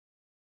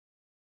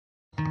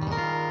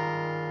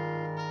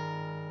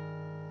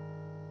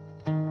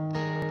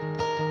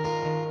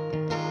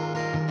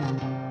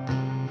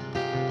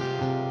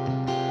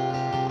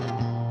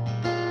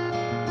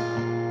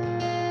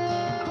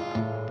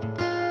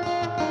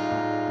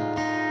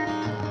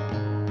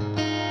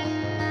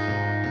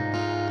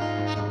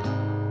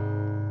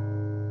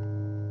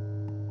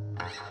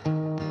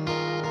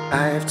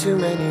I have too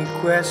many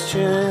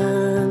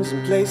questions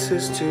and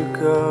places to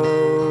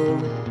go.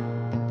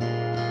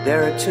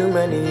 There are too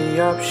many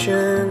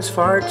options,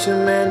 far too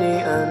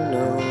many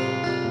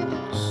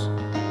unknowns.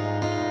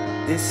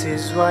 This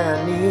is why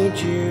I need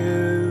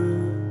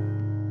you.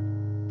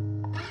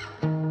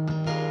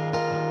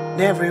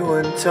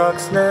 Everyone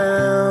talks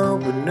now,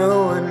 but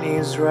no one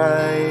is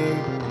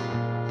right.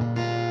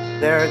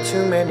 There are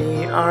too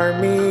many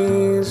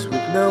armies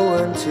with no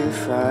one to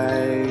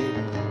fight.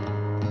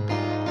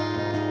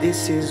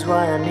 This is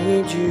why I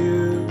need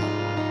you.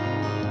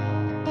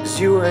 'Cause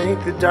you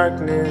make the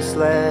darkness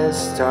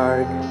less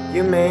dark,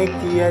 you make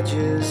the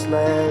edges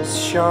less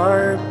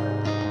sharp,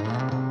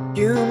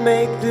 you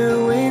make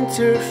the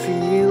winter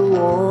feel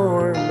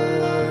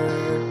warmer,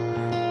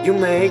 you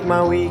make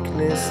my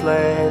weakness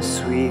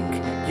less weak,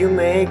 you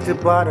make the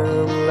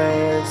bottom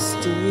less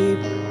steep,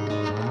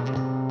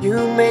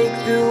 you make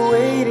the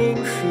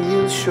waiting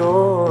feel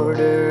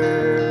shorter,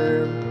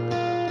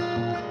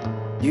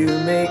 you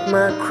make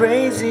my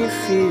crazy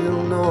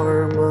feel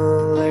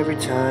normal every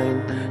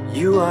time.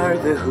 You are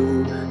the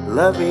who,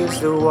 love is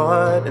the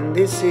what, and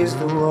this is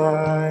the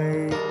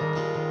why.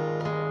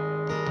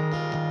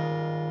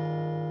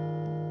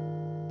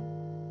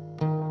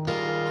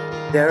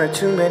 There are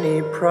too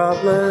many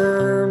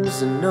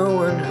problems and no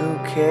one who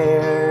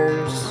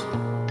cares.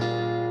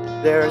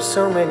 There are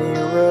so many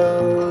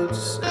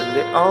roads and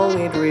they all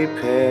need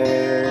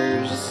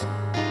repairs.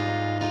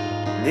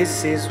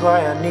 This is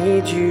why I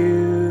need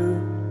you.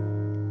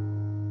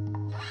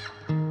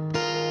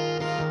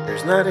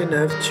 There's not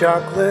enough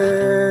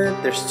chocolate,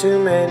 there's too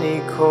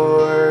many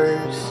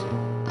cores.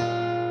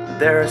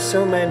 There are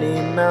so many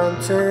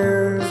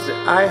mountains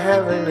that I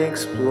haven't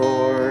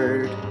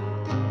explored.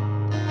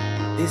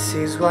 This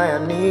is why I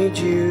need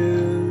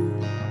you.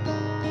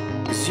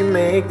 'Cause you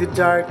make the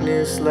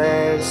darkness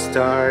less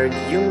dark,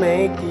 you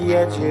make the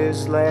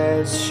edges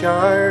less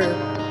sharp,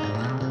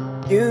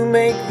 you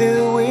make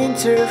the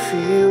winter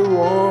feel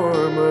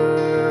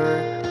warmer,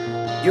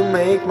 you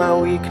make my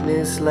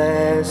weakness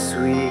less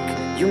weak,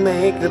 you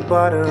make the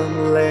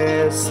bottom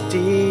less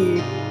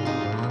deep,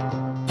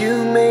 you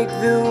make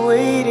the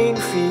waiting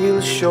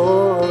feel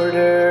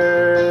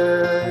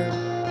shorter,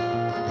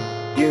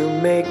 you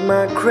make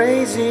my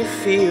crazy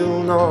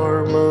feel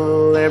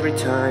normal every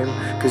time.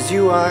 'Cause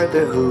you are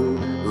the who,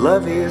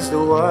 love is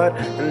the what,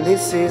 and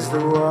this is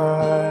the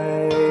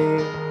why.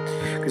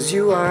 'Cause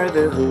you are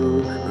the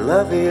who,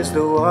 love is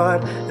the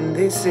what, and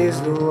this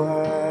is the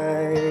why.